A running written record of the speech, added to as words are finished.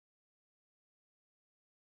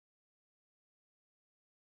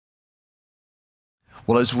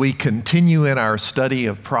Well, as we continue in our study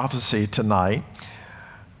of prophecy tonight,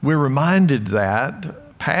 we're reminded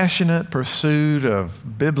that passionate pursuit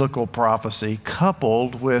of biblical prophecy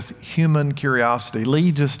coupled with human curiosity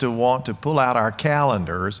leads us to want to pull out our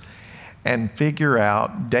calendars and figure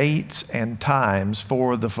out dates and times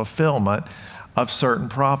for the fulfillment of certain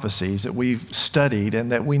prophecies that we've studied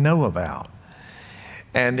and that we know about.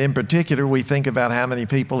 And in particular, we think about how many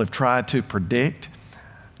people have tried to predict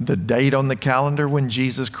the date on the calendar when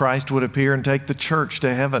Jesus Christ would appear and take the church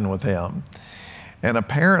to heaven with him. And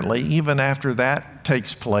apparently, even after that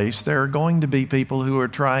takes place, there are going to be people who are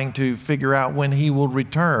trying to figure out when he will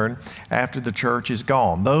return after the church is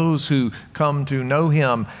gone. Those who come to know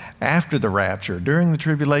him after the rapture, during the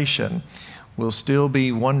tribulation, will still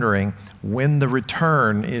be wondering when the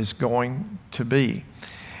return is going to be.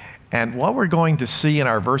 And what we're going to see in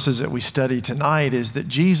our verses that we study tonight is that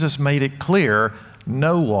Jesus made it clear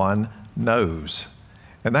no one knows.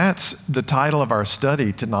 And that's the title of our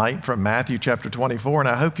study tonight from Matthew chapter 24. And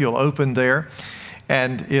I hope you'll open there.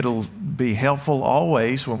 And it'll be helpful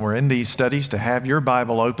always when we're in these studies to have your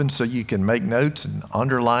Bible open so you can make notes and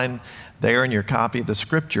underline there in your copy of the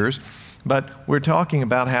scriptures. But we're talking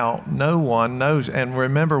about how no one knows. And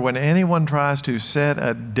remember, when anyone tries to set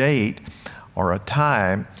a date or a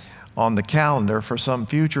time on the calendar for some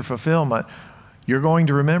future fulfillment, you're going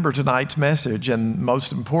to remember tonight's message and,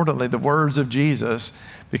 most importantly, the words of Jesus,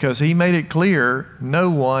 because he made it clear no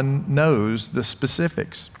one knows the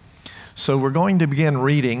specifics. So we're going to begin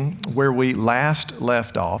reading where we last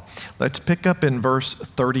left off. Let's pick up in verse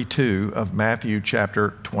 32 of Matthew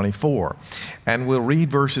chapter 24. And we'll read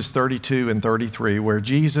verses 32 and 33 where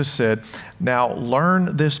Jesus said, "Now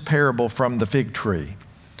learn this parable from the fig tree.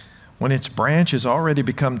 When its branch has already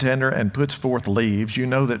become tender and puts forth leaves, you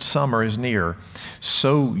know that summer is near.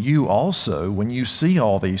 So you also, when you see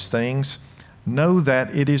all these things, know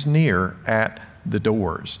that it is near at the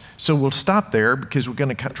doors." So we'll stop there because we're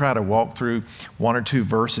going to try to walk through one or two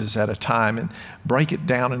verses at a time and break it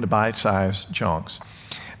down into bite-sized chunks.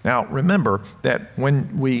 Now, remember that when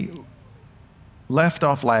we left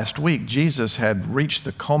off last week, Jesus had reached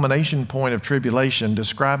the culmination point of tribulation,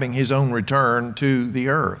 describing his own return to the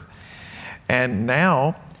earth. And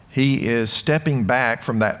now he is stepping back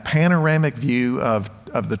from that panoramic view of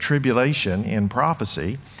the tribulation in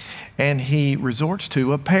prophecy, and he resorts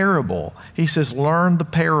to a parable. He says, learn the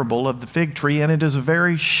parable of the fig tree, and it is a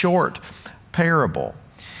very short parable.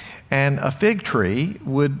 And a fig tree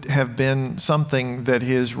would have been something that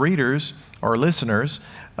his readers or listeners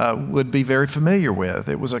would be very familiar with.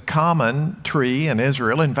 It was a common tree in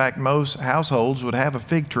Israel. In fact, most households would have a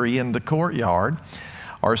fig tree in the courtyard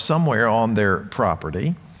or somewhere on their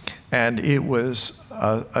property, and it was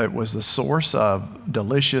the source of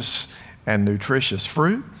delicious and nutritious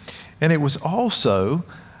fruit, and it was also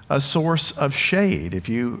a source of shade. If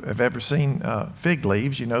you have ever seen fig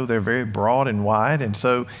leaves, you know they're very broad and wide, and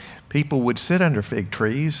so people would sit under fig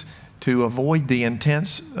trees to avoid the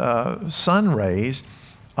intense sun rays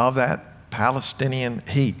of that Palestinian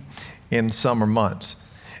heat in summer months.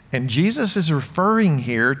 And Jesus is referring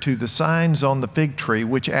here to the signs on the fig tree,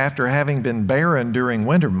 which after having been barren during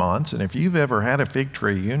winter months, and if you've ever had a fig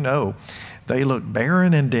tree, you know they look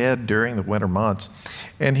barren and dead during the winter months.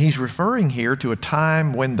 And he's referring here to a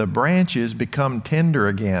time when the branches become tender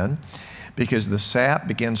again because the sap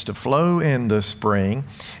begins to flow in the spring,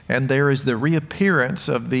 and there is the reappearance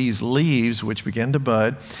of these leaves which begin to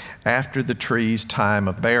bud after the tree's time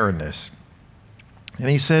of barrenness. And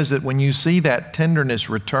he says that when you see that tenderness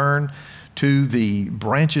return to the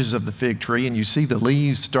branches of the fig tree and you see the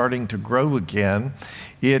leaves starting to grow again,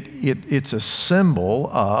 it's a symbol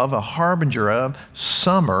of, a harbinger of,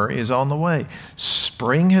 summer is on the way.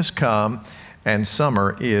 Spring has come and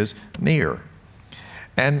summer is near.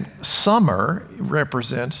 And summer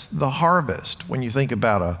represents the harvest. When you think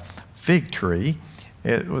about a fig tree,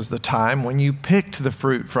 it was the time when you picked the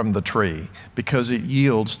fruit from the tree because it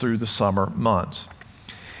yields through the summer months.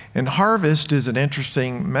 And harvest is an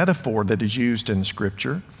interesting metaphor that is used in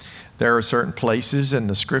Scripture. There are certain places in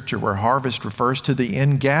the Scripture where harvest refers to the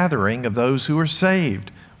ingathering of those who are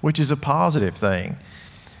saved, which is a positive thing.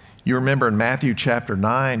 You remember in Matthew chapter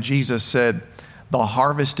 9, Jesus said, "The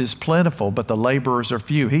harvest is plentiful, but the laborers are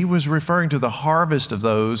few." He was referring to the harvest of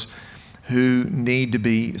those who need to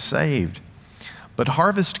be saved. But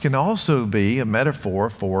harvest can also be a metaphor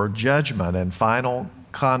for judgment and final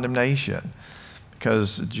condemnation,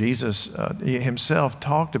 because Jesus himself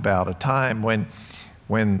talked about a time when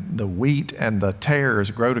when the wheat and the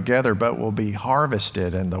tares grow together but will be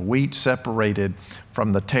harvested, and the wheat separated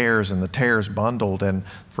from the tares and the tares bundled and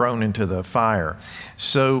thrown into the fire.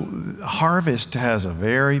 So harvest has a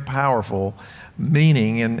very powerful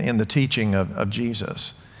meaning in the teaching of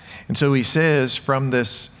Jesus. And so he says from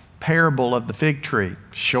this parable of the fig tree,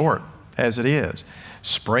 short as it is,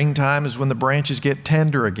 springtime is when the branches get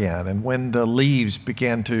tender again and when the leaves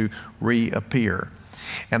begin to reappear.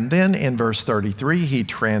 And then in verse 33, he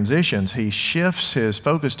transitions. He shifts his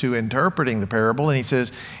focus to interpreting the parable, and he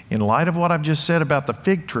says, in light of what I've just said about the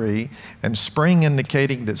fig tree and spring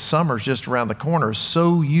indicating that summer's just around the corner,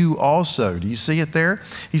 so you also. Do you see it there?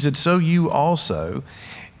 He said, so you also.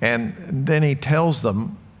 And then he tells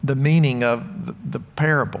them the meaning of the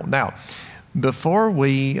parable. Now, before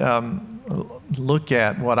we look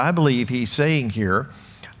at what I believe he's saying here,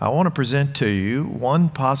 I want to present to you one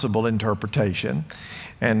possible interpretation,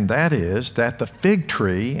 and that is that the fig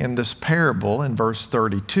tree in this parable in verse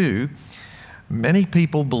 32, many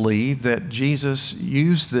people believe that Jesus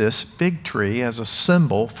used this fig tree as a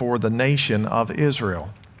symbol for the nation of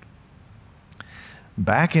Israel.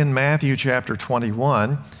 Back in Matthew chapter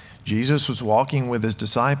 21, Jesus was walking with his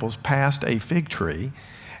disciples past a fig tree,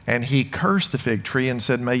 and he cursed the fig tree and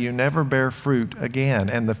said, may you never bear fruit again.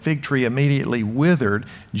 And the fig tree immediately withered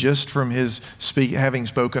just from his having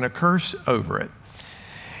spoken a curse over it.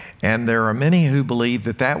 And there are many who believe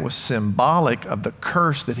that that was symbolic of the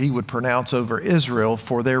curse that he would pronounce over Israel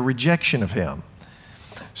for their rejection of him.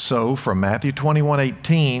 So from Matthew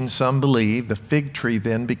 21:18, some believe the fig tree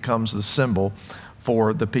then becomes the symbol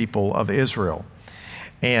for the people of Israel.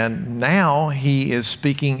 And now he is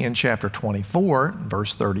speaking in chapter 24,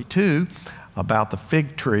 verse 32, about the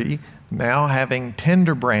fig tree now having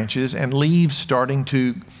tender branches and leaves starting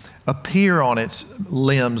to appear on its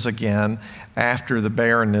limbs again after the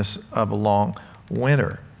barrenness of a long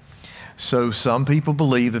winter. So some people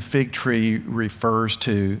believe the fig tree refers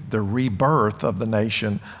to the rebirth of the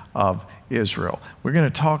nation of Israel. We're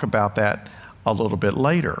going to talk about that a little bit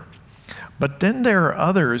later. But then there are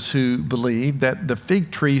others who believe that the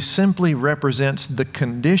fig tree simply represents the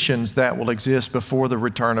conditions that will exist before the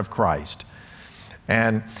return of Christ.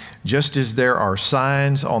 And just as there are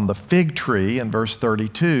signs on the fig tree in verse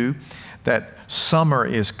 32 that summer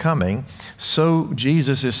is coming, so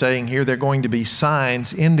Jesus is saying here there are going to be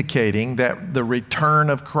signs indicating that the return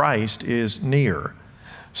of Christ is near.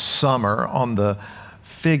 Summer on the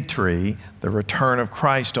fig tree, the return of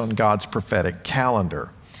Christ on God's prophetic calendar.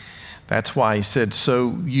 That's why he said,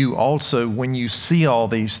 so you also, when you see all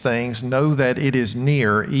these things, know that it is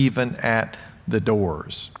near, even at the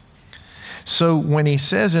doors. So when he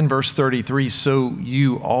says in verse 33, so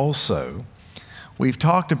you also, we've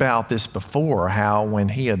talked about this before, how when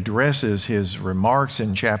he addresses his remarks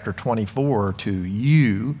in chapter 24 to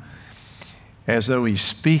you, as though he's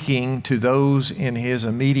speaking to those in his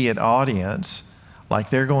immediate audience, like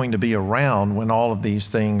they're going to be around when all of these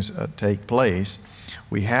things take place.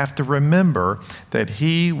 We have to remember that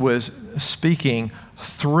he was speaking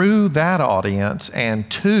through that audience and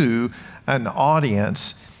to an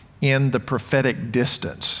audience in the prophetic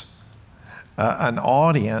distance. An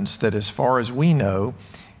audience that, as far as we know,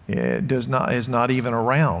 is not even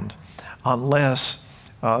around unless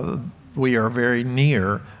we are very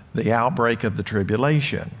near the outbreak of the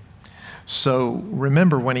tribulation. So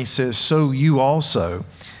remember when he says, so you also,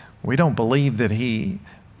 we don't believe that he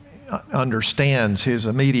understands his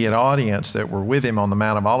immediate audience that were with him on the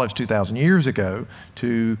Mount of Olives 2,000 years ago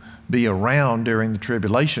to be around during the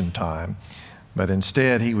tribulation time. But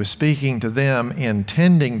instead, he was speaking to them,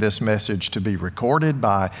 intending this message to be recorded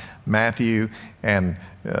by Matthew, and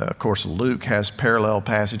of course Luke has parallel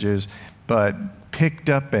passages, but picked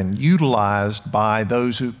up and utilized by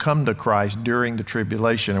those who come to Christ during the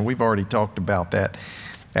tribulation. And we've already talked about that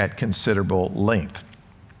at considerable length.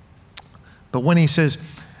 But when he says,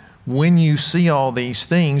 when you see all these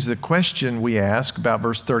things, the question we ask about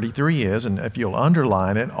verse 33 is, and if you'll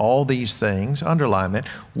underline it, all these things, underline that,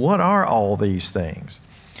 what are all these things?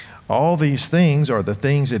 All these things are the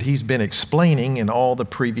things that he's been explaining in all the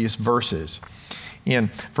previous verses.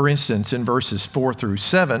 For instance, in verses 4 through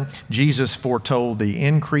 7, Jesus foretold the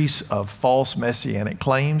increase of false messianic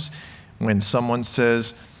claims. When someone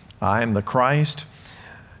says, I am the Christ,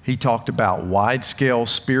 he talked about wide-scale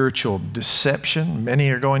spiritual deception. Many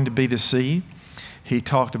are going to be deceived. He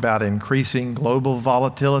talked about increasing global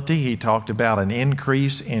volatility. He talked about an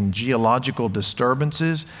increase in geological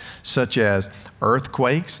disturbances, such as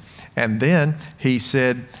earthquakes. And then he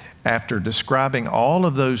said, after describing all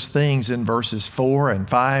of those things in verses 4 and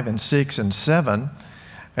 5 and 6 and 7,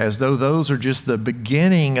 as though those are just the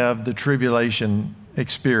beginning of the tribulation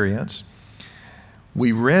experience.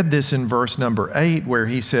 We read this in verse number 8 where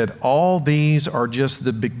he said, all these are just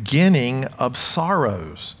the beginning of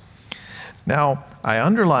sorrows. Now, I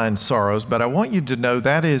underlined sorrows, but I want you to know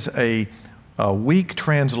that is a weak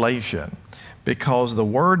translation, because the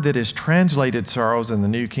word that is translated sorrows in the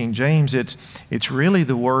New King James, it's really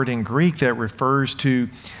the word in Greek that refers to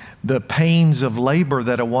the pains of labor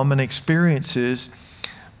that a woman experiences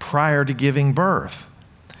prior to giving birth.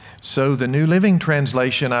 So the New Living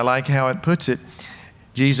Translation, I like how it puts it.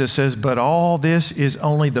 Jesus says, but all this is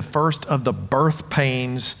only the first of the birth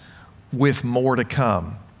pains with more to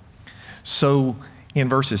come. So in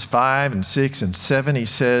verses 5 and 6 and 7, he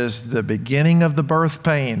says the beginning of the birth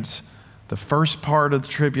pains, the first part of the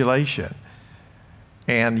tribulation.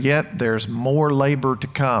 And yet there's more labor to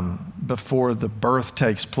come before the birth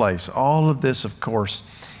takes place. All of this, of course,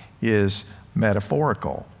 is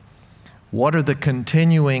metaphorical. What are the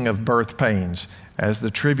continuing of birth pains as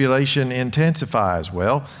the tribulation intensifies?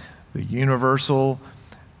 Well, the universal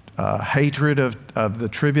hatred of the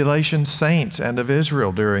tribulation saints and of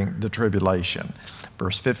Israel during the tribulation.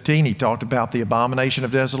 Verse 15, he talked about the abomination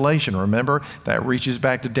of desolation. Remember, that reaches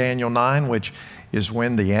back to Daniel 9, which is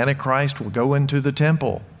when the Antichrist will go into the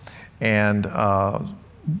temple and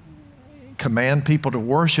command people to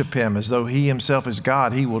worship him as though he himself is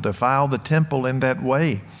God. He will defile the temple in that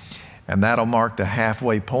way. And that'll mark the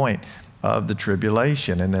halfway point of the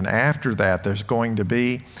tribulation. And then after that, there's going to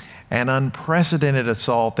be an unprecedented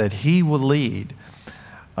assault that he will lead,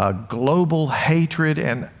 a global hatred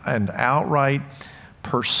and outright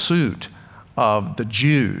pursuit of the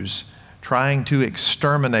Jews, trying to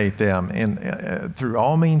exterminate them through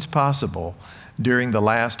all means possible during the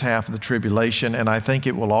last half of the tribulation. And I think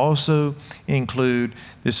it will also include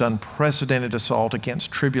this unprecedented assault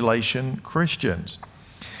against tribulation Christians.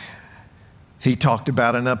 He talked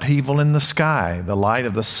about an upheaval in the sky. The light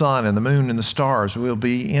of the sun and the moon and the stars will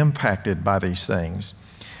be impacted by these things.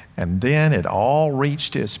 And then it all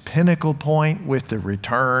reached its pinnacle point with the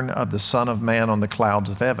return of the Son of Man on the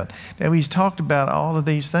clouds of heaven. Now, he's talked about all of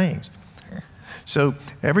these things. So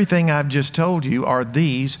everything I've just told you are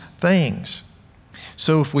these things.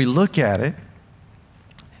 So if we look at it,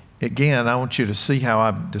 again, I want you to see how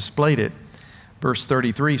I've displayed it. Verse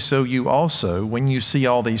 33, so you also, when you see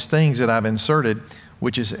all these things that I've inserted,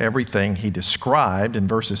 which is everything he described in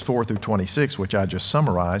verses 4 through 26, which I just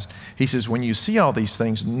summarized, he says, when you see all these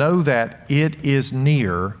things, know that it is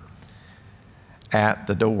near at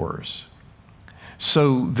the doors.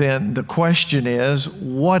 So then the question is,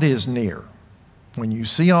 what is near? When you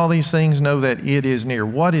see all these things, know that it is near.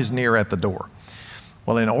 What is near at the door?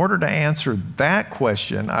 Well, in order to answer that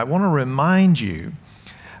question, I want to remind you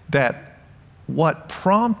that what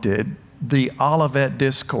prompted the Olivet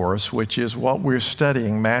Discourse, which is what we're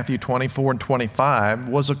studying, Matthew 24 and 25,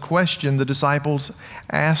 was a question the disciples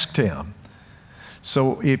asked him.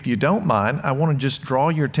 So if you don't mind, I want to just draw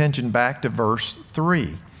your attention back to verse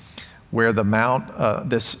 3, where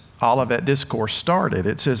this Olivet Discourse started.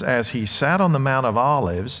 It says, as he sat on the Mount of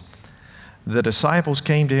Olives, the disciples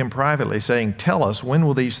came to him privately, saying, tell us, when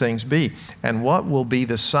will these things be? And what will be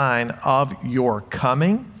the sign of your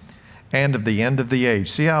coming and of the end of the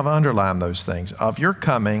age? See how I've underlined those things. Of your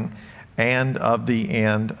coming and of the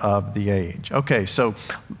end of the age. Okay, so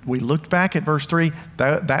we looked back at verse 3.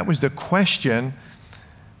 That was the question,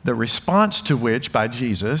 the response to which by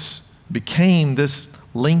Jesus became this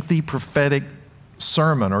lengthy prophetic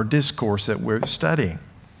sermon or discourse that we're studying.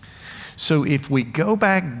 So if we go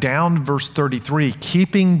back down to verse 33,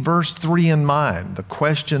 keeping verse 3 in mind, the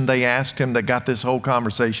question they asked him that got this whole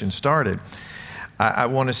conversation started, I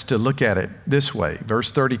want us to look at it this way.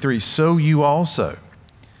 Verse 33, so you also,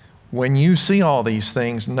 when you see all these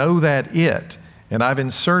things, know that it, and I've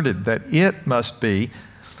inserted that it must be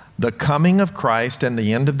the coming of Christ and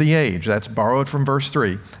the end of the age. That's borrowed from verse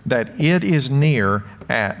 3, that it is near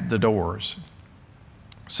at the doors.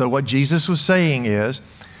 So what Jesus was saying is,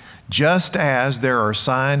 just as there are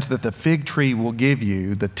signs that the fig tree will give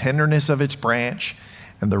you, the tenderness of its branch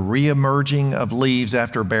and the reemerging of leaves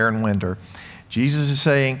after a barren winter, Jesus is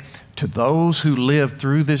saying to those who live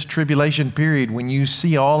through this tribulation period, when you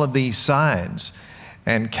see all of these signs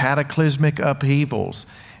and cataclysmic upheavals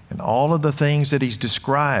and all of the things that he's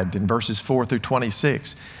described in verses 4 through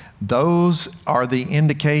 26, those are the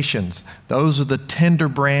indications. Those are the tender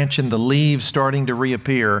branch and the leaves starting to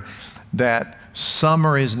reappear that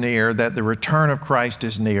summer is near, that the return of Christ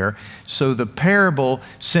is near. So the parable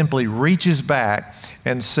simply reaches back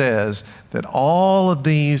and says that all of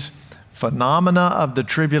these phenomena of the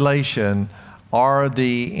tribulation are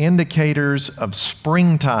the indicators of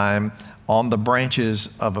springtime on the branches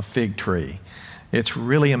of a fig tree. It's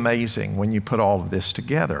really amazing when you put all of this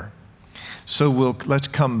together. So let's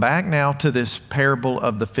come back now to this parable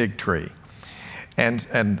of the fig tree.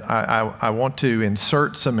 And I want to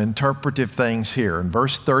insert some interpretive things here. In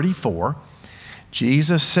verse 34,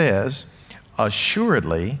 Jesus says,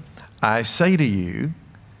 "Assuredly, I say to you,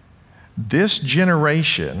 this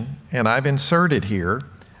generation," and I've inserted here,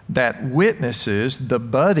 "that witnesses the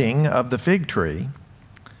budding of the fig tree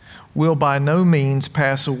will by no means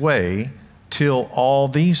pass away till all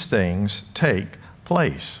these things take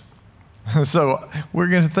place." So we're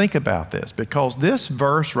going to think about this, because this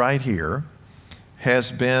verse right here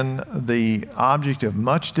has been the object of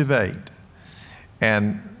much debate,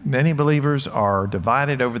 and many believers are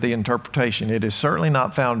divided over the interpretation. It is certainly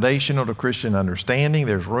not foundational to Christian understanding.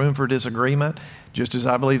 There's room for disagreement, just as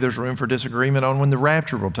I believe there's room for disagreement on when the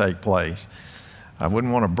rapture will take place. I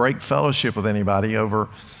wouldn't want to break fellowship with anybody over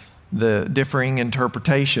the differing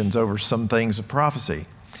interpretations over some things of prophecy.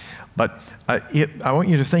 But I want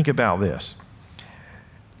you to think about this.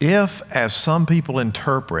 If, as some people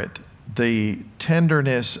interpret, the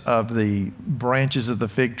tenderness of the branches of the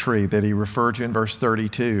fig tree that he referred to in verse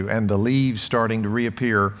 32 and the leaves starting to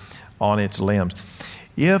reappear on its limbs,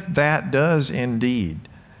 if that does indeed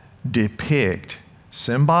depict,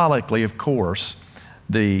 symbolically of course,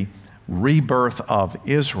 the rebirth of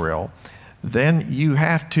Israel, then you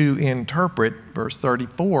have to interpret verse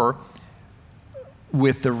 34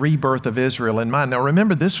 with the rebirth of Israel in mind. Now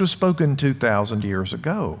remember, this was spoken 2,000 years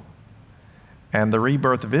ago, and the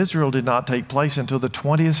rebirth of Israel did not take place until the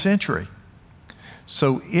 20th century.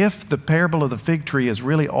 So if the parable of the fig tree is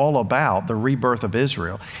really all about the rebirth of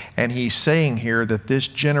Israel, and he's saying here that this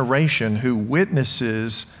generation who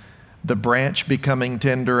witnesses the branch becoming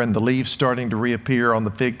tender and the leaves starting to reappear on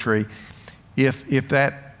the fig tree, if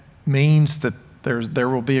that means that there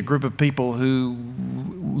will be a group of people who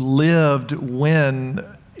lived when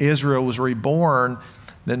Israel was reborn,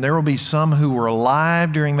 then there will be some who were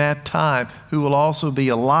alive during that time who will also be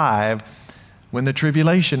alive when the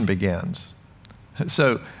tribulation begins.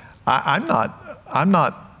 So I'm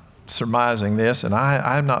not surmising this, and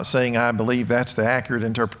I'm not saying I believe that's the accurate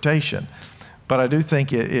interpretation, but I do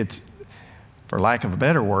think it's, for lack of a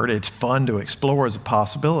better word, it's fun to explore as a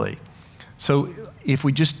possibility. So if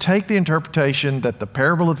we just take the interpretation that the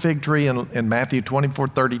parable of the fig tree in Matthew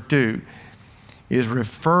 24:32 is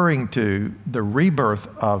referring to the rebirth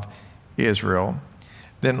of Israel,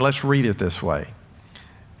 then let's read it this way.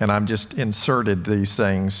 And I've just inserted these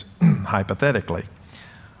things hypothetically.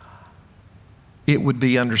 It would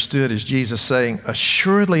be understood as Jesus saying,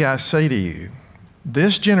 "Assuredly I say to you,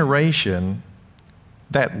 this generation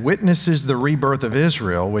that witnesses the rebirth of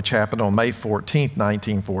Israel," which happened on May 14th,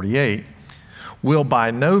 1948, "will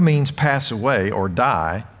by no means pass away or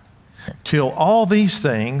die till all these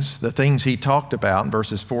things," the things he talked about in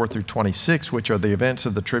verses 4 through 26, which are the events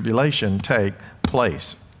of the tribulation, take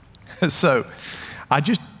place. So I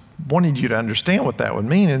just wanted you to understand what that would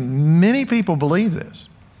mean. And many people believe this.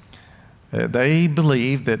 They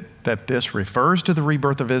believe that this refers to the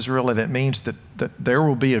rebirth of Israel, and it means that there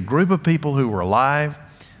will be a group of people who were alive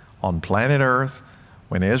on planet Earth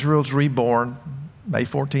when Israel's reborn, May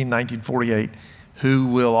 14, 1948, who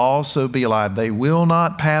will also be alive. They will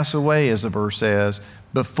not pass away, as the verse says,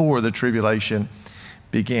 before the tribulation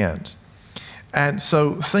begins. And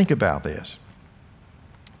so think about this.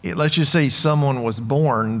 Let's just say someone was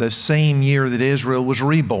born the same year that Israel was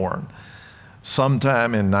reborn,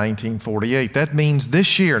 sometime in 1948. That means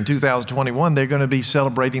this year, in 2021, they're going to be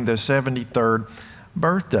celebrating their 73rd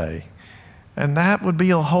birthday. And that would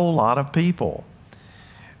be a whole lot of people.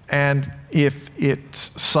 And if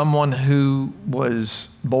it's someone who was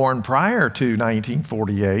born prior to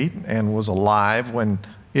 1948 and was alive when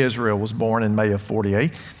Israel was born in May of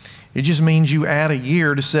 48, it just means you add a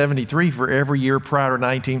year to 73 for every year prior to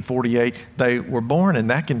 1948 they were born, and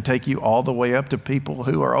that can take you all the way up to people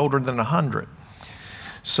who are older than 100.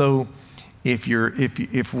 So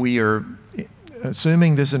if we are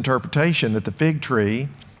assuming this interpretation that the fig tree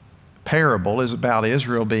parable is about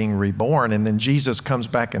Israel being reborn, and then Jesus comes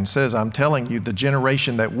back and says, "I'm telling you, the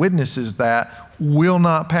generation that witnesses that will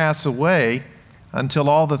not pass away until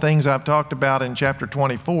all the things I've talked about in chapter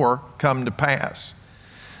 24 come to pass."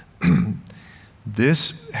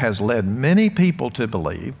 This has led many people to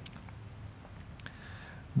believe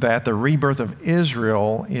that the rebirth of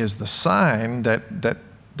Israel is the sign that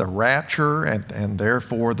the rapture and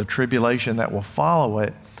therefore the tribulation that will follow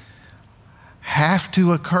it have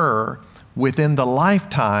to occur within the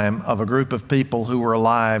lifetime of a group of people who were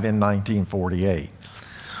alive in 1948.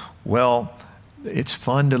 Well, it's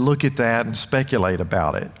fun to look at that and speculate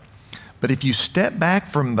about it. But if you step back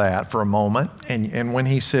from that for a moment, and when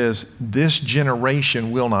he says, this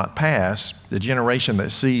generation will not pass, the generation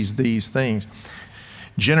that sees these things,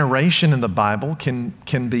 generation in the Bible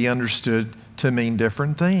can be understood to mean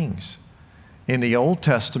different things. In the Old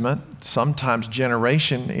Testament, sometimes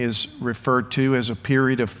generation is referred to as a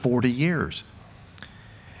period of 40 years.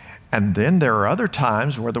 And then there are other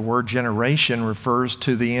times where the word generation refers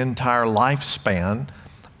to the entire lifespan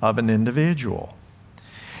of an individual.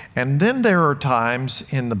 And then there are times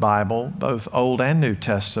in the Bible, both Old and New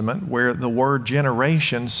Testament, where the word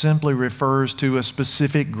generation simply refers to a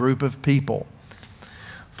specific group of people.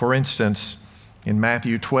 For instance, in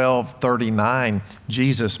Matthew 12:39,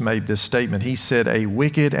 Jesus made this statement. He said, "A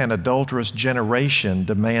wicked and adulterous generation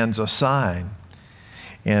demands a sign."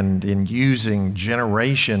 And in using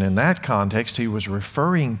generation in that context, he was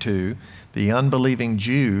referring to the unbelieving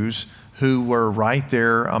Jews who were right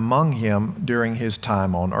there among him during his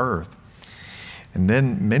time on earth. And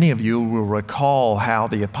then many of you will recall how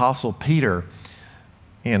the Apostle Peter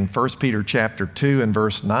in 1 Peter chapter 2 and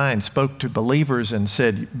verse 9 spoke to believers and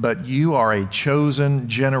said, "But you are a chosen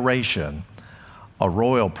generation, a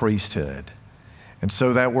royal priesthood." And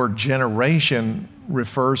so that word generation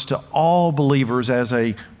refers to all believers as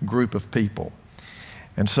a group of people.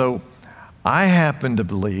 And so I happen to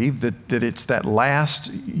believe that it's that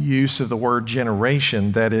last use of the word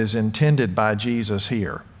generation that is intended by Jesus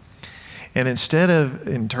here. And instead of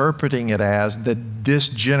interpreting it as this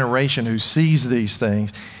generation who sees these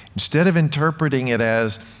things, instead of interpreting it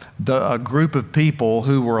as a group of people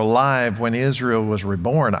who were alive when Israel was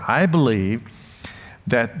reborn, I believe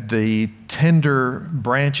that the tender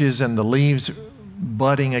branches and the leaves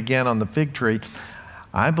budding again on the fig tree,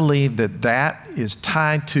 I believe that is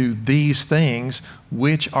tied to these things,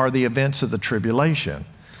 which are the events of the tribulation.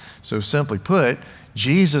 So simply put,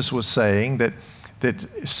 Jesus was saying that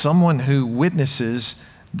someone who witnesses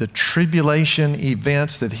the tribulation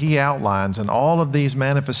events that he outlines and all of these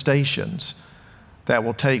manifestations that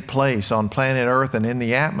will take place on planet Earth and in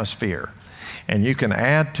the atmosphere, and you can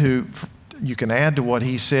add to what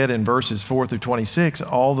he said in verses 4 through 26,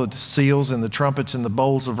 all the seals and the trumpets and the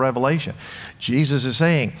bowls of Revelation. Jesus is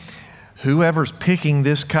saying, whoever's picking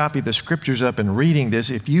this copy of the scriptures up and reading this,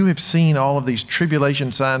 if you have seen all of these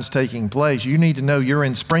tribulation signs taking place, you need to know you're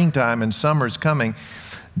in springtime and summer's coming.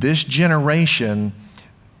 This generation,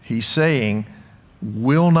 he's saying,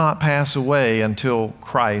 will not pass away until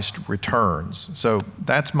Christ returns. So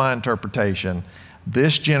that's my interpretation.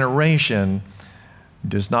 This generation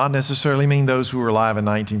does not necessarily mean those who were alive in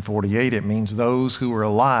 1948. It means those who were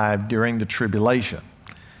alive during the tribulation,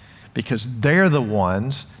 because they're the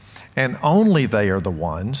ones, and only they are the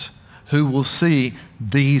ones, who will see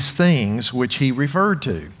these things which he referred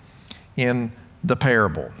to in the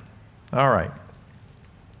parable. All right.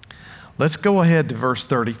 Let's go ahead to verse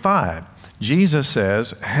 35. Jesus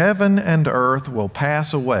says, "Heaven and earth will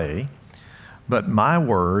pass away, but my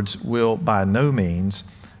words will by no means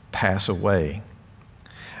pass away."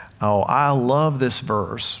 Oh, I love this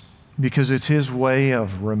verse because it's his way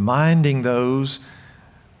of reminding those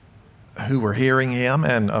who were hearing him.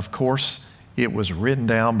 And of course, it was written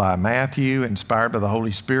down by Matthew, inspired by the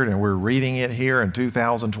Holy Spirit, and we're reading it here in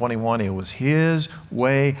 2021. It was his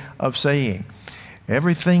way of saying,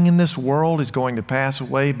 everything in this world is going to pass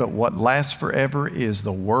away, but what lasts forever is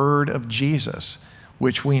the word of Jesus,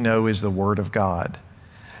 which we know is the word of God.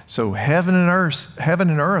 So heaven and earth,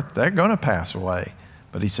 they're going to pass away.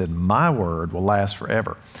 But he said, my word will last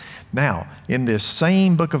forever. Now, in this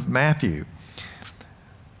same book of Matthew,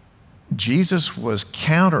 Jesus was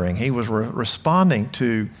countering, he was responding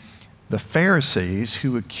to the Pharisees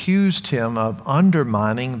who accused him of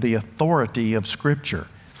undermining the authority of Scripture.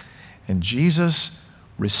 And Jesus'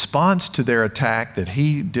 response to their attack that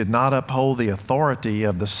he did not uphold the authority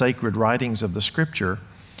of the sacred writings of the Scripture,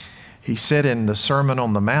 he said in the Sermon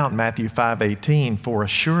on the Mount, Matthew 5:18, "For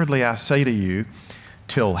assuredly I say to you,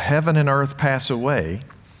 till heaven and earth pass away,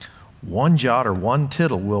 one jot or one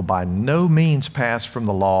tittle will by no means pass from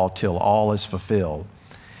the law till all is fulfilled."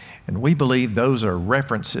 And we believe those are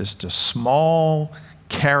references to small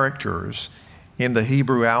characters in the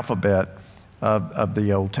Hebrew alphabet of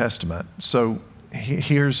the Old Testament. So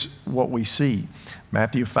here's what we see.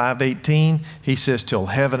 Matthew 5:18, he says, till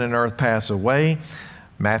heaven and earth pass away.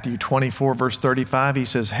 Matthew 24, verse 35, he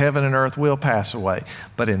says, heaven and earth will pass away.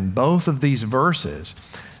 But in both of these verses,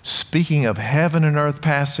 speaking of heaven and earth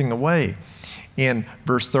passing away, in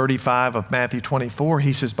verse 35 of Matthew 24,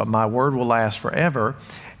 he says, but my word will last forever.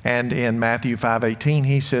 And in Matthew 5:18,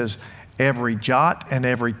 he says, every jot and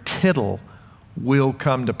every tittle will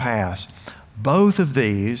come to pass. Both of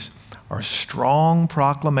these are strong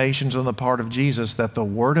proclamations on the part of Jesus that the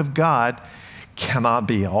Word of God cannot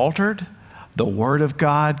be altered. The Word of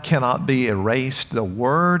God cannot be erased. The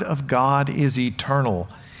Word of God is eternal,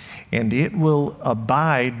 and it will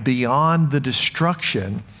abide beyond the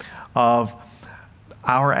destruction of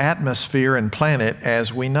our atmosphere and planet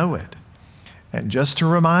as we know it. And just to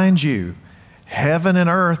remind you, heaven and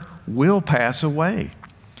earth will pass away.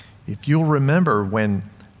 If you'll remember when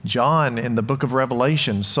John in the book of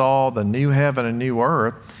Revelation saw the new heaven and new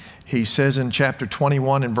earth, he says in chapter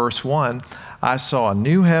 21 and verse 1, I saw a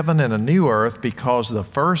new heaven and a new earth because the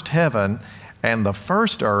first heaven and the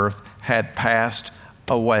first earth had passed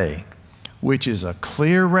away, which is a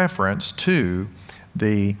clear reference to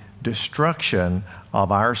the destruction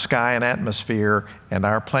of our sky and atmosphere and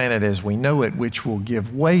our planet as we know it, which will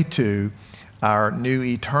give way to our new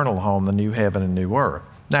eternal home, the new heaven and new earth.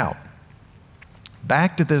 Now,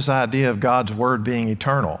 back to this idea of God's Word being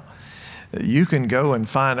eternal. You can go and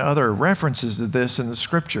find other references to this in the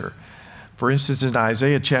Scripture. For instance, in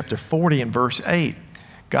Isaiah chapter 40 and verse 8,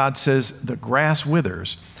 God says, the grass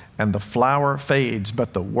withers and the flower fades,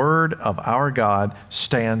 but the word of our God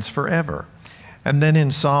stands forever. And then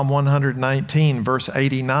in Psalm 119, verse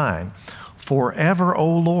 89, forever, O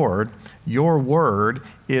Lord, your word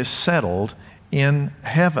is settled in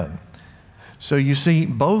heaven. So you see,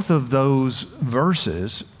 both of those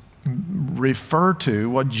verses refer to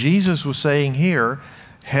what Jesus was saying here.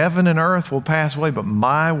 Heaven and earth will pass away, but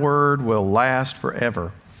my word will last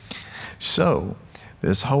forever. So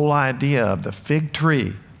this whole idea of the fig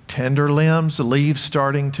tree, tender limbs, the leaves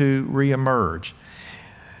starting to reemerge.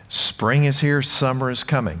 Spring is here, summer is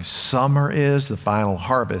coming. Summer is the final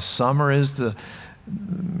harvest. Summer is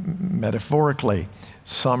metaphorically,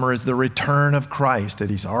 summer is the return of Christ that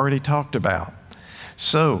he's already talked about.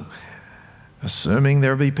 So, assuming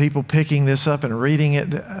there'll be people picking this up and reading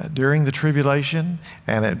it during the tribulation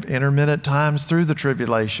and at intermittent times through the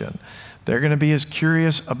tribulation, they're going to be as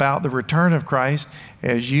curious about the return of Christ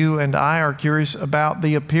as you and I are curious about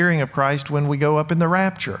the appearing of Christ when we go up in the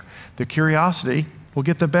rapture. The curiosity will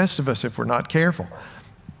get the best of us if we're not careful.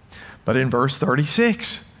 But in verse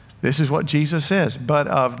 36, this is what Jesus says, but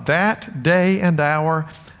of that day and hour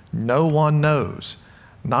no one knows,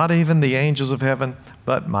 not even the angels of heaven,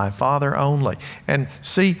 but my Father only. And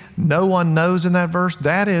see, no one knows in that verse,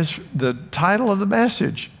 that is the title of the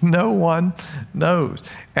message. No one knows.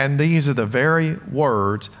 And these are the very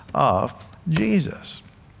words of Jesus.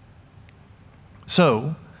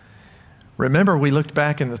 So, remember, we looked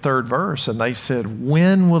back in the third verse and they said,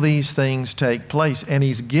 when will these things take place? And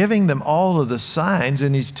he's giving them all of the signs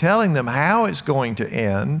and he's telling them how it's going to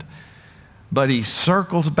end. But he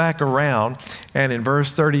circles back around and in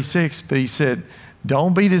verse 36, but he said,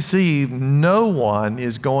 don't be deceived. No one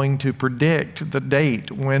is going to predict the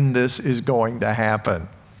date when this is going to happen.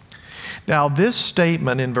 Now, this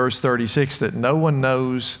statement in verse 36 that no one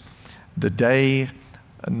knows the day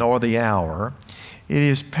nor the hour, it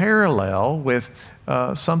is parallel with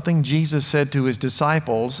something Jesus said to his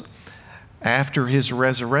disciples after his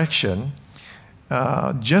resurrection,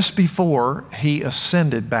 just before he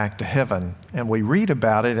ascended back to heaven. And we read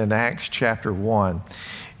about it in Acts chapter 1.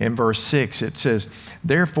 In verse 6, it says,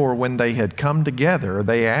 therefore, when they had come together,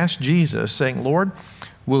 they asked Jesus, saying, Lord,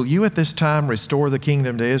 will you at this time restore the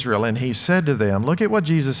kingdom to Israel? And he said to them, look at what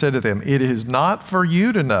Jesus said to them, it is not for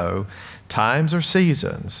you to know times or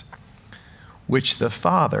seasons which the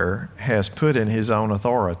Father has put in his own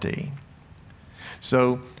authority.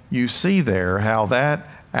 So you see there how that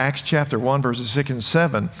Acts chapter 1, verses 6 and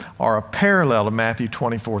 7 are a parallel to Matthew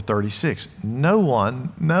 24:36. No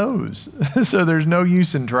one knows. So there's no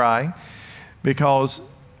use in trying because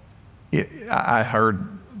I heard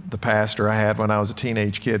the pastor I had when I was a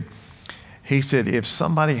teenage kid. He said if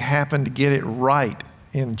somebody happened to get it right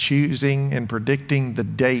in choosing and predicting the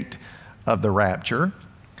date of the rapture,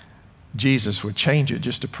 Jesus would change it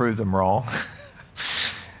just to prove them wrong.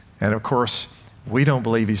 And of course, we don't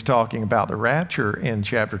believe he's talking about the rapture in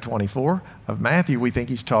chapter 24 of Matthew. We think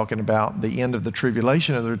he's talking about the end of the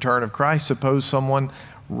tribulation and the return of Christ. Suppose someone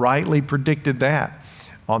rightly predicted that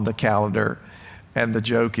on the calendar. And the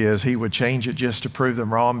joke is he would change it just to prove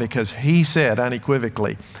them wrong because he said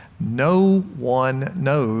unequivocally, no one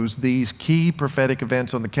knows these key prophetic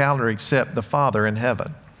events on the calendar except the Father in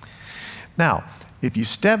heaven. Now, if you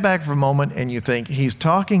step back for a moment and you think he's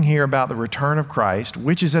talking here about the return of Christ,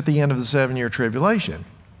 which is at the end of the 7-year tribulation.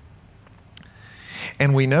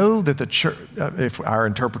 And we know that the church, if our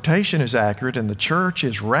interpretation is accurate and the church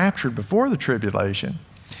is raptured before the tribulation,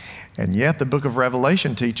 and yet the book of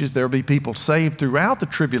Revelation teaches there will be people saved throughout the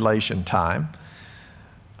tribulation time,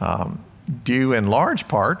 due in large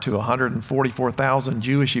part to 144,000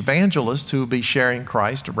 Jewish evangelists who will be sharing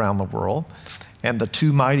Christ around the world, and the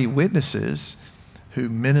two mighty witnesses who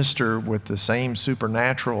minister with the same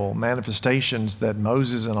supernatural manifestations that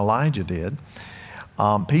Moses and Elijah did.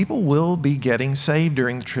 People will be getting saved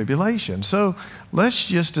during the tribulation. So let's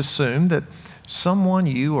just assume that someone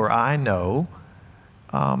you or I know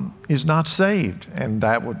is not saved, and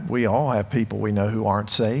we all have people we know who aren't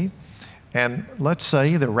saved. And let's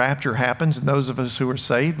say the rapture happens, and those of us who are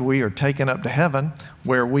saved, we are taken up to heaven,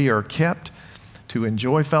 where we are kept to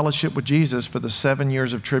enjoy fellowship with Jesus for the 7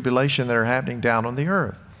 years of tribulation that are happening down on the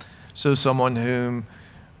earth. So someone whom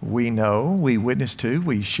we know, we witnessed to,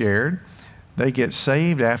 we shared, they get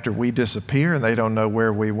saved after we disappear, and they don't know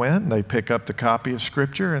where we went, and they pick up the copy of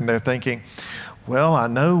Scripture, and they're thinking, well, I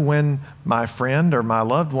know when my friend or my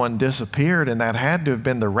loved one disappeared, and that had to have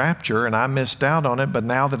been the rapture, and I missed out on it, but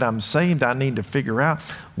now that I'm saved, I need to figure out,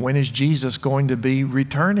 when is Jesus going to be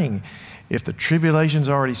returning? If the tribulation's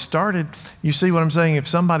already started, you see what I'm saying? If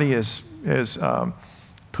somebody is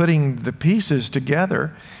putting the pieces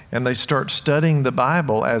together and they start studying the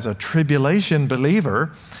Bible as a tribulation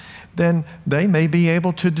believer, then they may be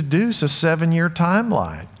able to deduce a 7-year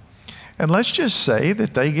timeline. And let's just say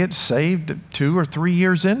that they get saved 2 or 3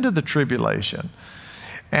 years into the tribulation,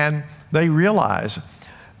 and they realize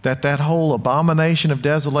that whole abomination of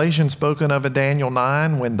desolation spoken of in Daniel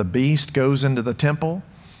 9, when the beast goes into the temple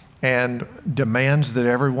and demands that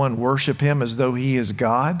everyone worship him as though he is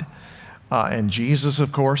God. And Jesus,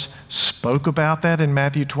 of course, spoke about that in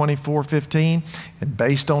Matthew 24:15. And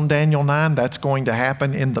based on Daniel 9, that's going to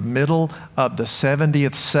happen in the middle of the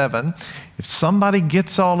 70th seven. If somebody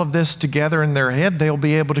gets all of this together in their head, they'll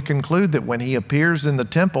be able to conclude that when he appears in the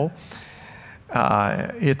temple,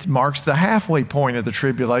 it marks the halfway point of the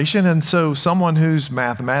tribulation. And so someone who's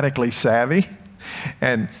mathematically savvy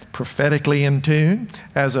and prophetically in tune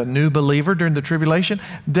as a new believer during the tribulation,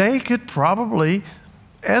 they could probably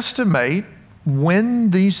estimate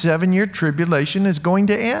when the 7-year tribulation is going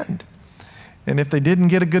to end. And if they didn't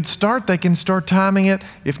get a good start, they can start timing it,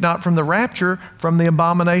 if not from the rapture, from the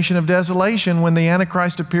abomination of desolation. When the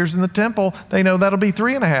Antichrist appears in the temple, they know that'll be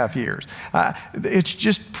 3.5 years. It's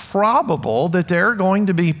just probable that there are going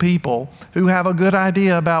to be people who have a good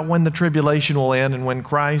idea about when the tribulation will end and when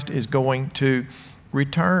Christ is going to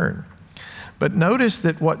return. But notice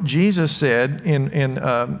that what Jesus said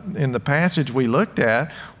in the passage we looked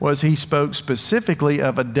at was he spoke specifically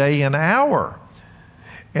of a day and hour.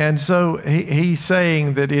 And so he's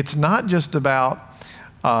saying that it's not just about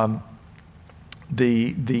the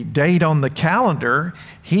date on the calendar.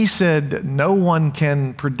 He said no one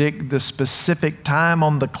can predict the specific time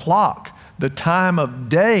on the clock, the time of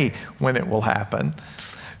day when it will happen.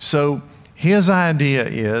 So his idea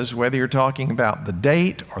is, whether you're talking about the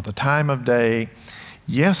date or the time of day,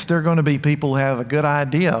 yes, there are going to be people who have a good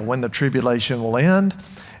idea when the tribulation will end,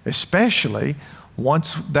 especially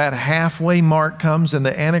once that halfway mark comes and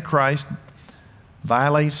the Antichrist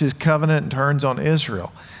violates his covenant and turns on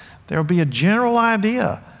Israel. There will be a general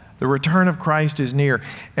idea the return of Christ is near.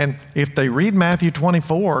 And if they read Matthew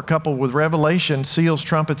 24, coupled with Revelation, seals,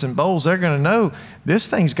 trumpets, and bowls, they're going to know this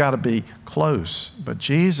thing's got to be close. But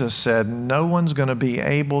Jesus said no one's going to be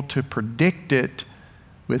able to predict it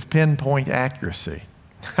with pinpoint accuracy.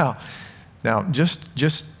 Now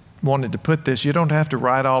just wanted to put this, you don't have to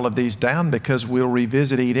write all of these down because we'll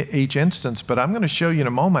revisit each instance, but I'm going to show you in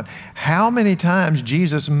a moment how many times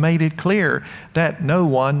Jesus made it clear that no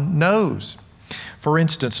one knows. For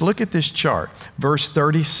instance, look at this chart, verse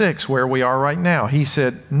 36, where we are right now. He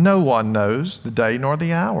said, no one knows the day nor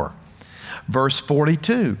the hour. Verse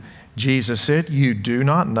 42, Jesus said, you do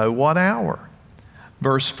not know what hour.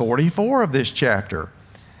 Verse 44 of this chapter,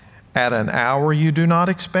 at an hour you do not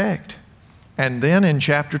expect. And then in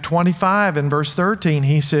chapter 25 and verse 13,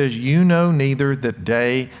 he says, you know neither the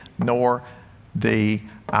day nor the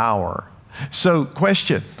hour. So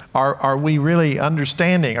question, are we really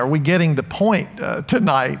understanding? Are we getting the point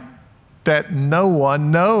tonight that no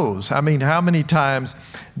one knows? I mean, how many times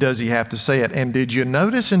does he have to say it? And did you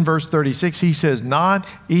notice in verse 36, he says, not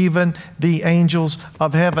even the angels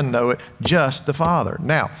of heaven know it, just the Father.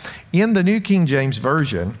 Now, in the New King James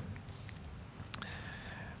Version,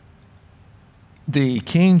 the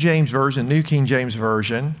King James Version, New King James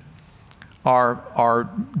Version, are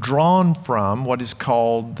drawn from what is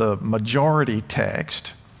called the majority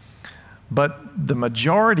text. But the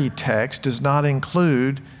majority text does not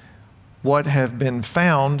include what have been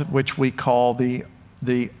found, which we call the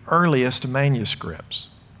earliest manuscripts.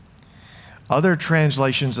 Other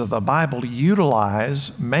translations of the Bible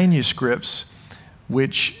utilize manuscripts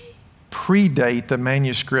which predate the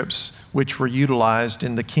manuscripts which were utilized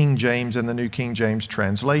in the King James and the New King James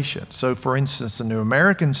translation. So, for instance, the New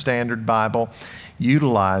American Standard Bible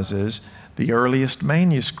utilizes the earliest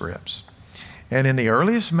manuscripts. And in the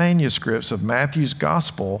earliest manuscripts of Matthew's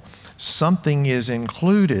Gospel, something is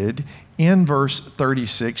included in verse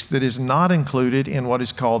 36 that is not included in what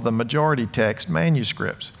is called the majority text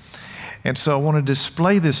manuscripts. And so I want to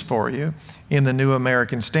display this for you in the New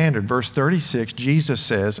American Standard. Verse 36, Jesus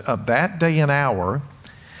says, "Of that day and hour,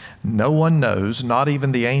 no one knows, not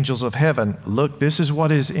even the angels of heaven." Look, this is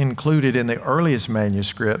what is included in the earliest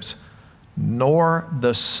manuscripts. "Nor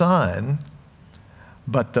the Son,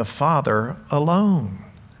 but the Father alone."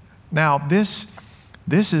 Now, this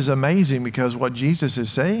is amazing, because what Jesus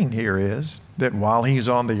is saying here is that while he's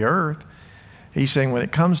on the earth, he's saying when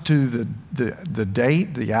it comes to the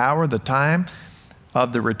date, the hour, the time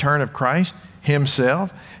of the return of Christ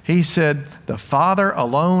himself, he said the Father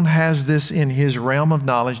alone has this in his realm of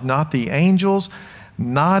knowledge, not the angels,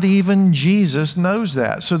 not even Jesus knows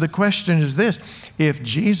that. So the question is this: if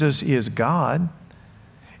Jesus is God,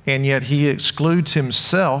 and yet he excludes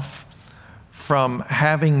himself from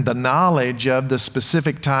having the knowledge of the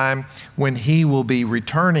specific time when he will be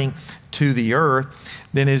returning to the earth,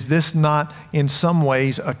 then is this not in some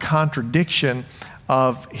ways a contradiction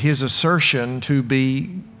of his assertion to be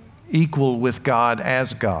equal with God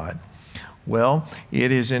as God? Well,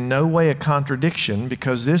 it is in no way a contradiction,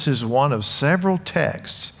 because this is one of several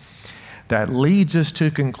texts that leads us to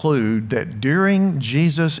conclude that during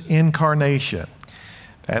Jesus' incarnation,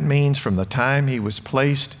 that means from the time he was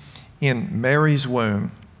placed in Mary's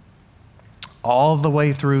womb all the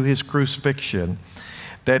way through his crucifixion,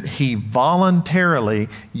 that he voluntarily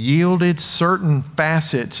yielded certain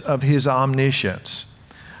facets of his omniscience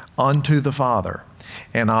unto the Father.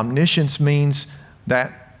 And omniscience means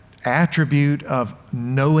that attribute of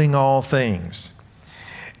knowing all things.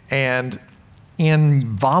 And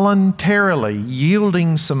in voluntarily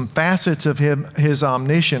yielding some facets of his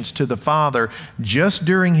omniscience to the Father just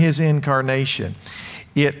during his incarnation,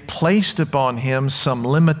 it placed upon him some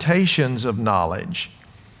limitations of knowledge.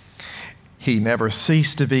 He never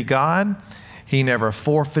ceased to be God. He never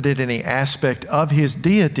forfeited any aspect of his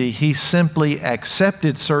deity. He simply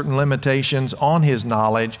accepted certain limitations on his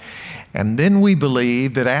knowledge. And then we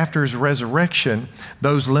believe that after his resurrection,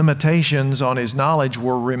 those limitations on his knowledge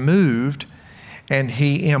were removed, and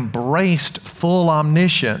he embraced full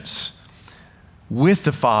omniscience with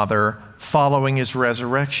the Father following his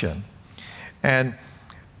resurrection. And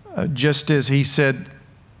just as he said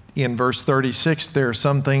in verse 36, there are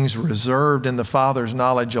some things reserved in the Father's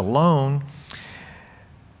knowledge alone.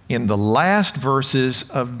 In the last verses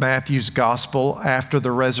of Matthew's Gospel after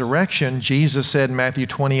the resurrection, Jesus said in Matthew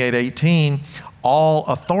 28:18, "All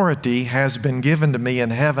authority has been given to me in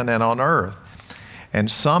heaven and on earth."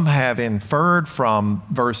 And some have inferred from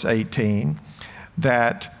verse 18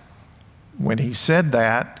 that when he said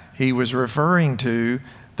that, he was referring to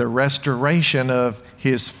the restoration of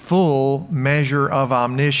his full measure of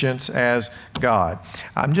omniscience as God.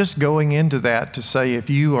 I'm just going into that to say, if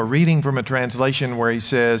you are reading from a translation where he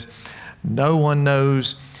says, "No one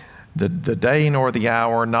knows the day nor the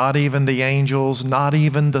hour, not even the angels, not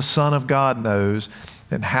even the Son of God knows,"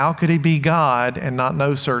 then how could he be God and not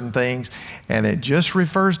know certain things? And it just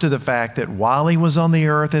refers to the fact that while he was on the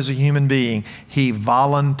earth as a human being, he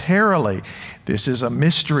voluntarily, this is a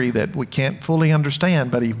mystery that we can't fully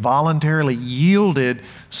understand, but he voluntarily yielded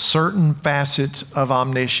certain facets of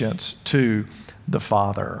omniscience to the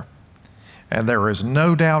Father. And there is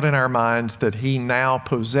no doubt in our minds that he now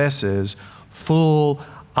possesses full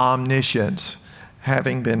omniscience,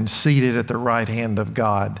 having been seated at the right hand of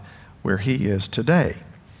God where he is today.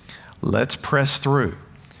 Let's press through.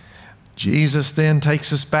 Jesus then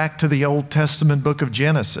takes us back to the Old Testament book of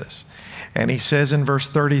Genesis, and he says in verse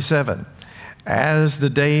 37, "As the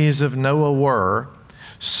days of Noah were,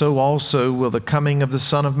 so also will the coming of the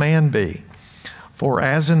Son of Man be. For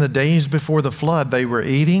as in the days before the flood, they were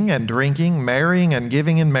eating and drinking, marrying and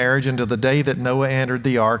giving in marriage until the day that Noah entered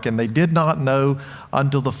the ark, and they did not know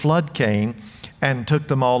until the flood came and took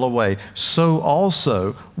them all away. So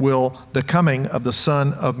also will the coming of the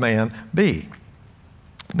Son of Man be."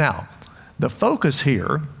 Now, the focus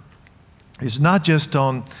here is not just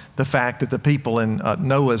on the fact that the people in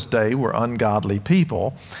Noah's day were ungodly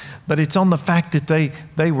people, but it's on the fact that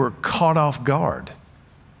they were caught off guard.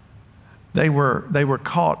 They were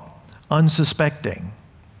caught unsuspecting.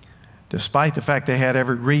 Despite the fact they had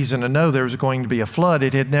every reason to know there was going to be a flood,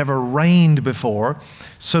 it had never rained before,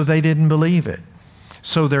 so they didn't believe it.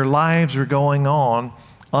 So their lives were going on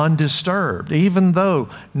undisturbed, even though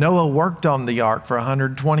Noah worked on the ark for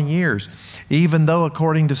 120 years, even though,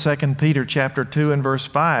 according to 2 Peter chapter 2 and verse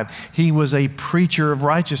 5, he was a preacher of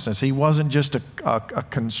righteousness. He wasn't just a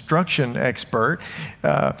construction expert,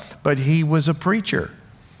 but he was a preacher.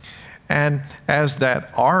 And as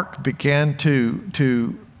that ark began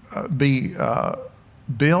to be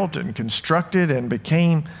built and constructed and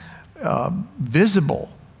became visible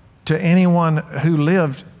to anyone who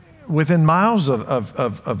lived within miles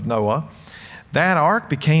of Noah, that ark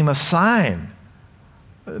became a sign,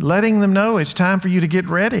 letting them know it's time for you to get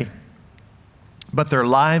ready. But their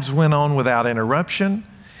lives went on without interruption,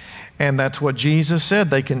 and that's what Jesus said.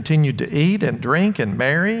 They continued to eat and drink and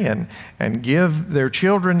marry and give their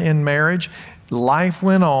children in marriage. Life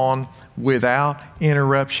went on without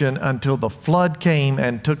interruption until the flood came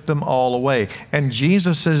and took them all away. And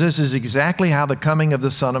Jesus says this is exactly how the coming of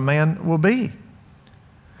the Son of Man will be.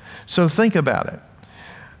 So think about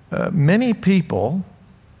it. Many people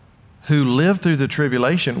who live through the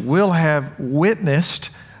tribulation will have witnessed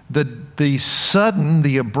the sudden,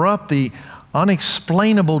 the abrupt, the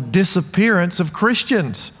unexplainable disappearance of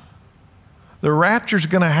Christians. The rapture's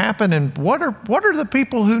going to happen, and what are the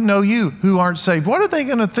people who know you who aren't saved? What are they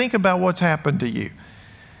going to think about what's happened to you?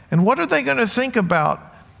 And what are they going to think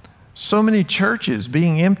about so many churches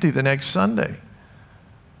being empty the next Sunday?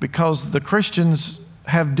 Because the Christians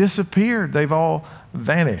have disappeared. They've all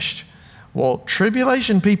vanished. Well,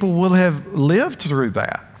 tribulation people will have lived through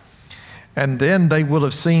that. And then they will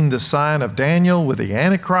have seen the sign of Daniel with the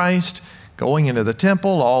Antichrist going into the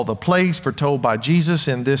temple, all the plagues foretold by Jesus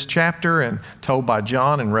in this chapter and told by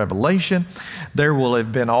John in Revelation. There will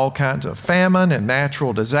have been all kinds of famine and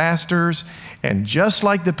natural disasters. And just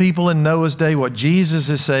like the people in Noah's day, what Jesus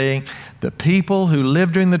is saying, the people who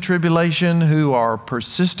live during the tribulation, who are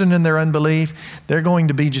persistent in their unbelief, they're going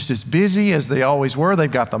to be just as busy as they always were.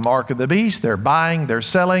 They've got the mark of the beast. They're buying, they're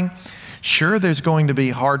selling. Sure, there's going to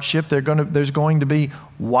be hardship. There's going to be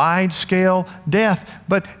wide-scale death.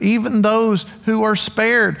 But even those who are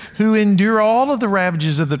spared, who endure all of the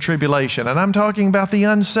ravages of the tribulation, and I'm talking about the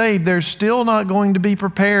unsaved, they're still not going to be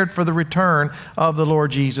prepared for the return of the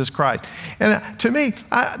Lord Jesus Christ. And to me,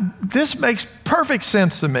 this makes perfect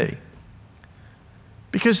sense to me.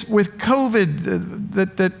 Because with COVID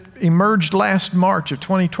that emerged last March of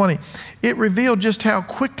 2020, it revealed just how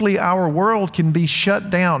quickly our world can be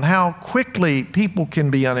shut down, how quickly people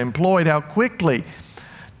can be unemployed, how quickly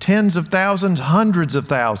tens of thousands, hundreds of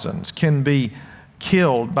thousands can be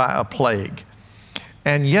killed by a plague.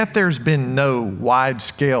 And yet there's been no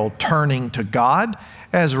wide-scale turning to God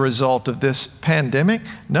as a result of this pandemic.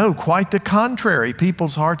 No, quite the contrary.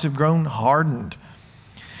 People's hearts have grown hardened.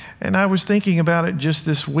 And I was thinking about it just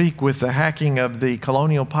this week with the hacking of the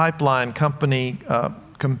Colonial Pipeline Company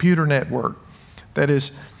computer network that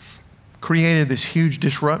has created this huge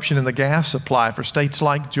disruption in the gas supply for states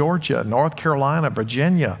like Georgia, North Carolina,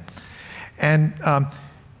 Virginia. And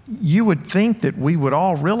you would think that we would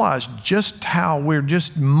all realize just how we're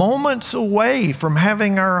just moments away from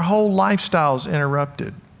having our whole lifestyles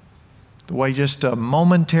interrupted. The way just a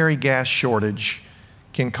momentary gas shortage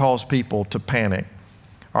can cause people to panic.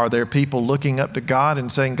 Are there people looking up to God and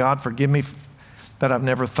saying, God, forgive me that I've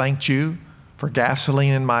never thanked you for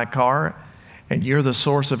gasoline in my car, and you're the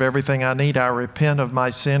source of everything I need. I repent of my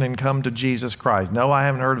sin and come to Jesus Christ. No, I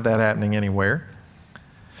haven't heard of that happening anywhere.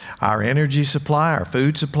 Our energy supply, our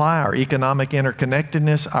food supply, our economic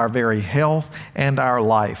interconnectedness, our very health, and our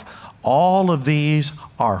life. All of these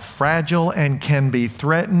are fragile and can be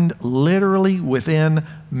threatened literally within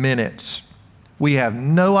minutes. We have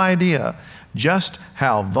no idea just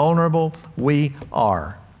how vulnerable we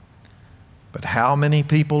are. But how many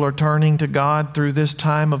people are turning to God through this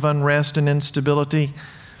time of unrest and instability?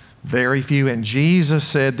 Very few. And Jesus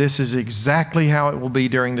said this is exactly how it will be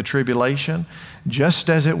during the tribulation, just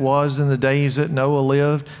as it was in the days that Noah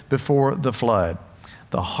lived before the flood.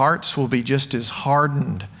 The hearts will be just as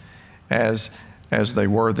hardened as they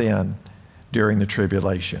were then during the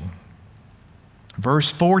tribulation.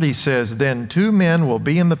 Verse 40 says, then 2 men will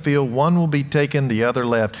be in the field, one will be taken, the other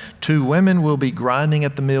left. 2 women will be grinding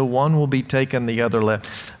at the mill, one will be taken, the other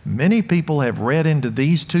left. Many people have read into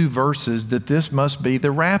these 2 verses that this must be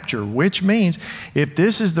the rapture, which means if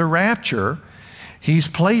this is the rapture, he's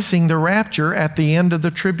placing the rapture at the end of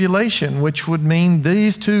the tribulation, which would mean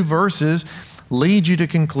these 2 verses lead you to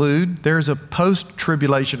conclude there's a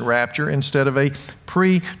post-tribulation rapture instead of a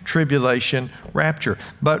pre-tribulation rapture.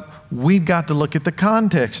 But we've got to look at the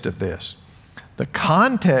context of this. The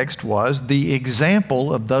context was the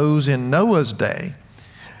example of those in Noah's day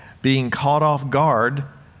being caught off guard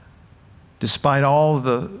despite all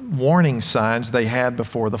the warning signs they had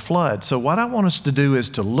before the flood. So what I want us to do is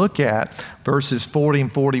to look at verses 40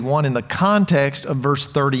 and 41 in the context of verse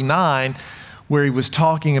 39, where he was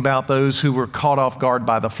talking about those who were caught off guard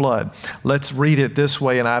by the flood. Let's read it this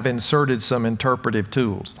way, and I've inserted some interpretive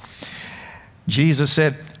tools. Jesus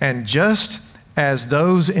said, "And just as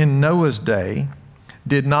those in Noah's day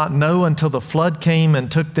did not know until the flood came and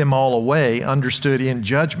took them all away, understood in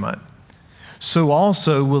judgment, so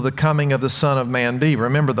also will the coming of the Son of Man be."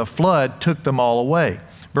 Remember, the flood took them all away.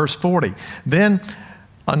 Verse 40, "Then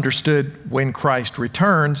understood when Christ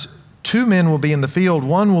returns, 2 men will be in the field,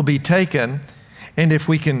 one will be taken, and if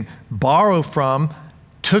we can borrow from,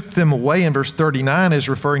 took them away," in verse 39 is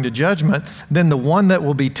referring to judgment, "then the one that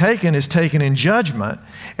will be taken is taken in judgment,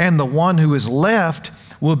 and the one who is left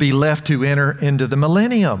will be left to enter into the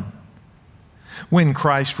millennium. When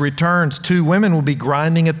Christ returns, 2 women will be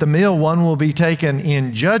grinding at the mill. One will be taken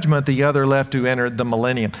in judgment, the other left to enter the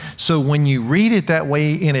millennium." So when you read it that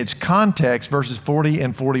way in its context, verses 40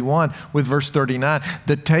 and 41 with verse 39,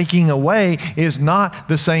 the taking away is not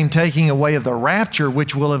the same taking away of the rapture,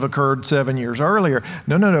 which will have occurred 7 years earlier.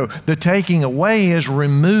 No. The taking away is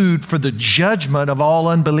removed for the judgment of all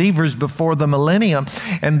unbelievers before the millennium.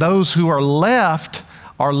 And those who are left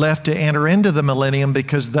to enter into the millennium,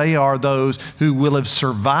 because they are those who will have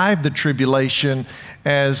survived the tribulation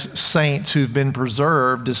as saints who've been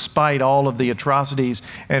preserved despite all of the atrocities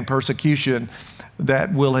and persecution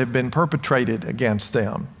that will have been perpetrated against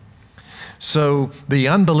them. So the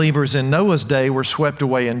unbelievers in Noah's day were swept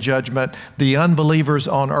away in judgment. The unbelievers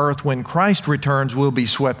on earth when Christ returns will be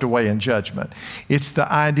swept away in judgment. It's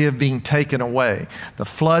the idea of being taken away. The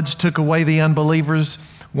floods took away the unbelievers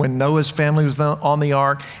when Noah's family was on the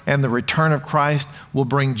ark, and the return of Christ will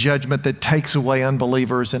bring judgment that takes away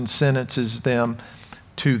unbelievers and sentences them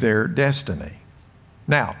to their destiny.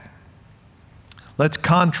 Now, let's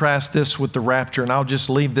contrast this with the rapture, and I'll just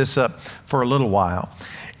leave this up for a little while.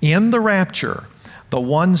 In the rapture, the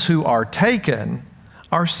ones who are taken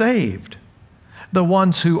are saved. The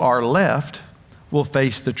ones who are left will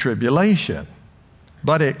face the tribulation.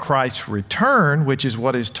 But at Christ's return, which is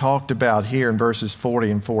what is talked about here in verses 40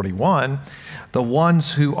 and 41, the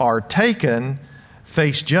ones who are taken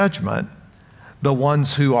face judgment. The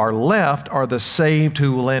ones who are left are the saved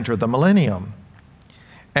who will enter the millennium.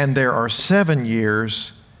 And there are 7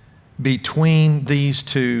 years between these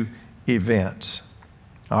two events.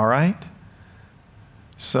 All right?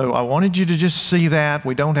 So I wanted you to just see that.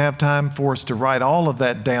 We don't have time for us to write all of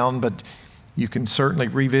that down, but you can certainly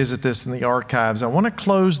revisit this in the archives. I want to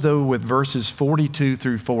close, though, with verses 42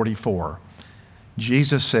 through 44.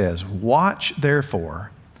 Jesus says, "Watch,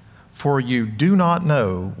 therefore, for you do not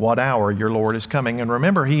know what hour your Lord is coming." And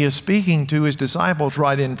remember, he is speaking to his disciples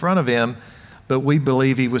right in front of him, but we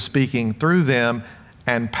believe he was speaking through them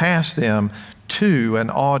and past them to an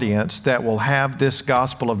audience that will have this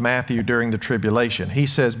Gospel of Matthew during the tribulation. He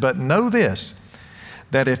says, "But know this,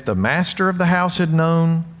 that if the master of the house had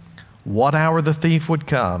known what hour the thief would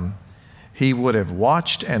come, he would have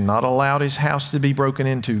watched and not allowed his house to be broken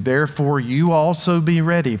into. Therefore, you also be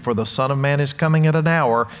ready, for the Son of Man is coming at an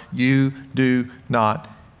hour you do not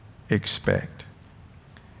expect."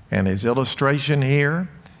 And his illustration here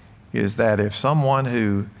is that if someone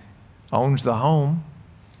who owns the home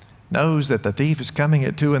knows that the thief is coming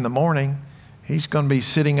at 2 in the morning, he's going to be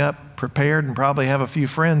sitting up prepared and probably have a few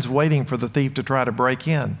friends waiting for the thief to try to break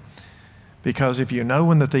in. Because if you know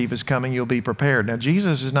when the thief is coming, you'll be prepared. Now,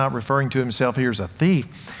 Jesus is not referring to himself here as a thief.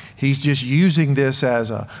 He's just using this as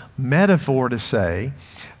a metaphor to say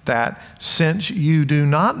that since you do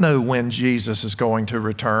not know when Jesus is going to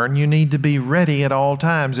return, you need to be ready at all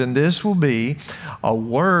times. And this will be a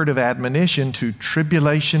word of admonition to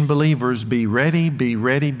tribulation believers. Be ready, be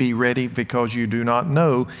ready, be ready, because you do not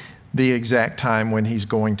know the exact time when he's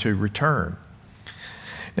going to return.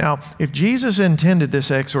 Now, if Jesus intended this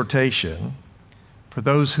exhortation for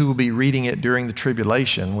those who will be reading it during the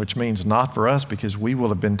tribulation, which means not for us because we will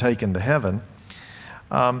have been taken to heaven,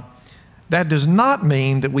 that does not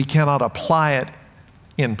mean that we cannot apply it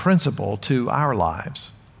in principle to our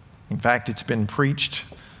lives. In fact, it's been preached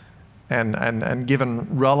and given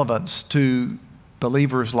relevance to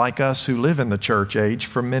believers like us who live in the church age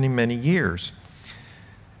for many, many years.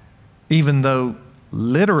 Even though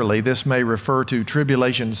literally this may refer to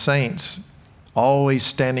tribulation saints always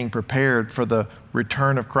standing prepared for the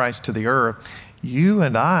return of Christ to the earth, you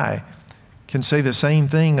and I can say the same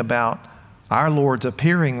thing about our Lord's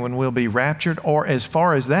appearing when we'll be raptured, or as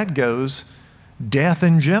far as that goes, death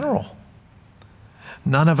in general.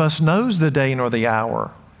 None of us knows the day nor the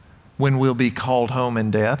hour when we'll be called home in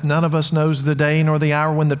death. None of us knows the day nor the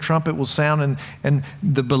hour when the trumpet will sound and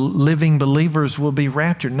the living believers will be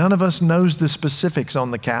raptured. None of us knows the specifics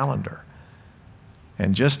on the calendar.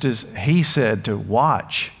 And just as he said to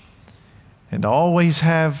watch and always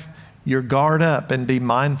have your guard up and be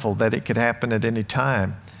mindful that it could happen at any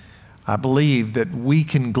time, I believe that we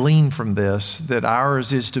can glean from this that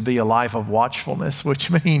ours is to be a life of watchfulness, which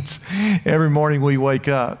means every morning we wake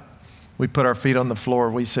up, we put our feet on the floor,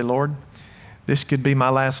 we say, Lord, this could be my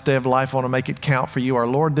last day of life. I want to make it count for you. Or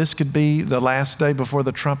Lord, this could be the last day before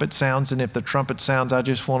the trumpet sounds. And if the trumpet sounds, I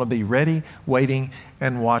just want to be ready, waiting,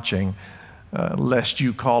 and watching, lest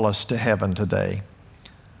you call us to heaven today.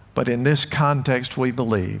 But in this context, we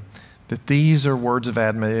believe that these are words of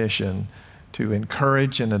admonition to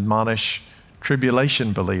encourage and admonish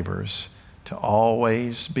tribulation believers to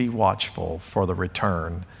always be watchful for the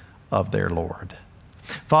return of their Lord.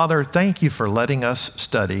 Father, thank you for letting us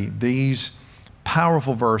study these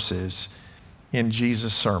powerful verses in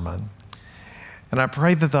Jesus' sermon. And I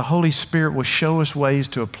pray that the Holy Spirit will show us ways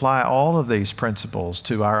to apply all of these principles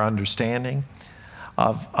to our understanding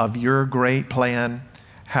of your great plan,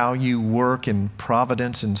 how you work in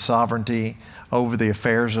providence and sovereignty over the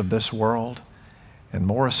affairs of this world, and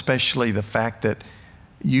more especially the fact that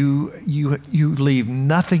you leave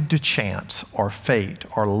nothing to chance or fate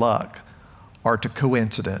or luck or to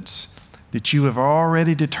coincidence, that you have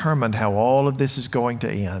already determined how all of this is going to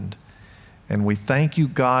end. And we thank you,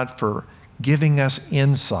 God, for giving us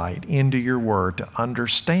insight into your word to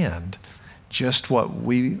understand just what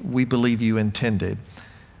we believe you intended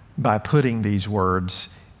by putting these words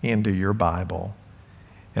into your Bible.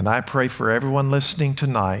 And I pray for everyone listening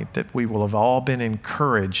tonight that we will have all been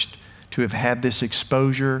encouraged to have had this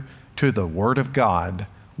exposure to the Word of God,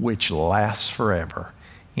 which lasts forever.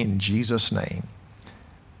 In Jesus' name,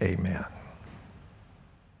 amen.